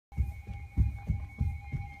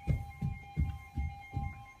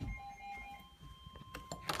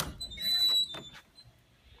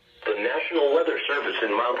National Weather Service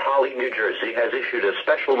in Mount Holly, New Jersey has issued a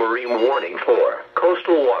special marine warning for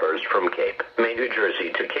coastal waters from Cape May, New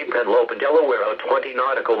Jersey to Cape Henlopen, Delaware out 20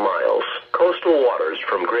 nautical miles. Coastal waters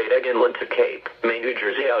from Great Egg Inlet to Cape May, New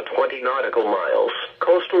Jersey out 20 nautical miles.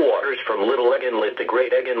 Coastal waters from Little Egg Inlet to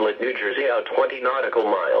Great Egg Inlet, New Jersey out 20 nautical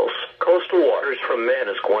miles. Coastal waters from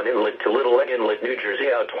Manasquan Inlet to Little Egg Inlet, New Jersey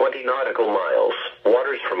out 20 nautical miles.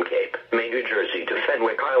 Waters from Cape May, New Jersey to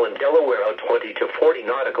Fenwick Island, Delaware out 20 to 40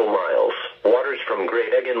 nautical miles. Waters from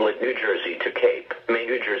Great Egg Inlet, New Jersey to Cape May,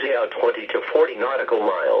 New Jersey out 20 to 40 nautical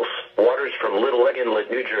miles. Waters from Little Egg Inlet,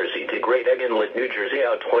 New Jersey to Great Egg Inlet, New Jersey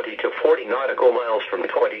out 20 to 40 nautical miles from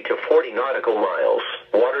 20 to 40 nautical miles.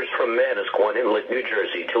 Waters from Manasquan Inlet, New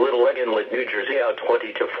Jersey to Little Egg Inlet, New Jersey out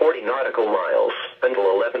 20 to 40 nautical miles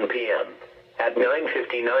until 11 p.m. At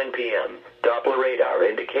 9:59 p.m., Doppler radar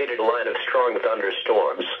indicated a line of strong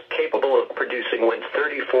thunderstorms, capable of producing winds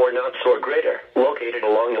 34 knots or greater, located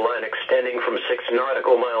along a line extending from 6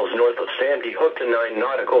 nautical miles north of Sandy Hook to 9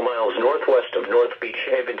 nautical miles northwest of North Beach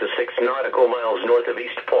Haven to 6 nautical miles north of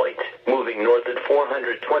East Point, moving north at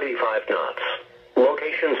 425 knots.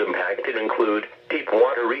 Locations impacted include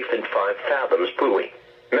Deepwater Reef and 5 Fathoms Buoy.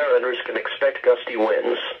 Mariners can expect gusty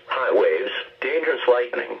winds, high waves, dangerous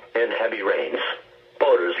lightning, and heavy rains.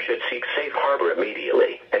 Boaters should seek safe harbor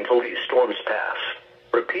immediately until these storms pass.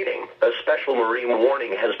 Repeating, a special marine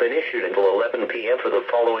warning has been issued until 11 p.m. for the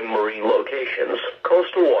following marine locations.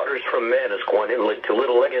 Coastal waters from Manasquan Inlet to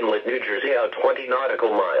Little Egg Inlet, New Jersey out 20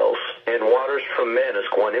 nautical miles, and waters from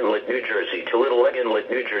Manasquan Inlet, New Jersey to Little Egg Inlet,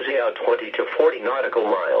 New Jersey out 20 to 40 nautical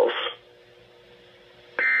miles.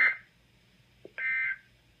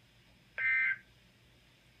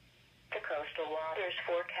 Coastal waters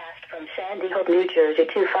forecast from Sandy Hook, New Jersey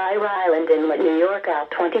to Fire Island Inlet, New York out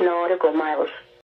 20 nautical miles.